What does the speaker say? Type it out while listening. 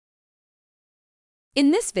In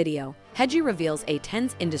this video, Hedgy reveals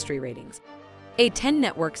ATEN's industry ratings. ATEN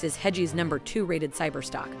Networks is Hedgy's #2 rated cyber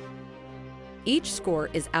stock. Each score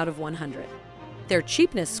is out of 100. Their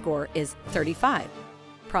cheapness score is 35.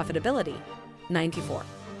 Profitability, 94.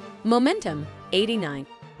 Momentum, 89.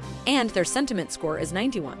 And their sentiment score is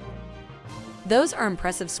 91. Those are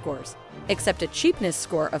impressive scores, except a cheapness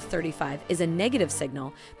score of 35 is a negative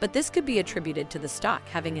signal, but this could be attributed to the stock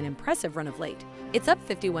having an impressive run of late. It's up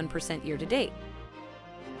 51% year to date.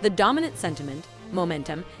 The dominant sentiment,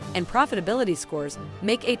 momentum, and profitability scores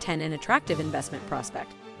make ATEN an attractive investment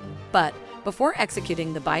prospect. But before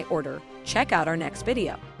executing the buy order, check out our next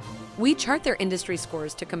video. We chart their industry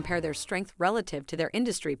scores to compare their strength relative to their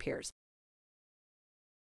industry peers.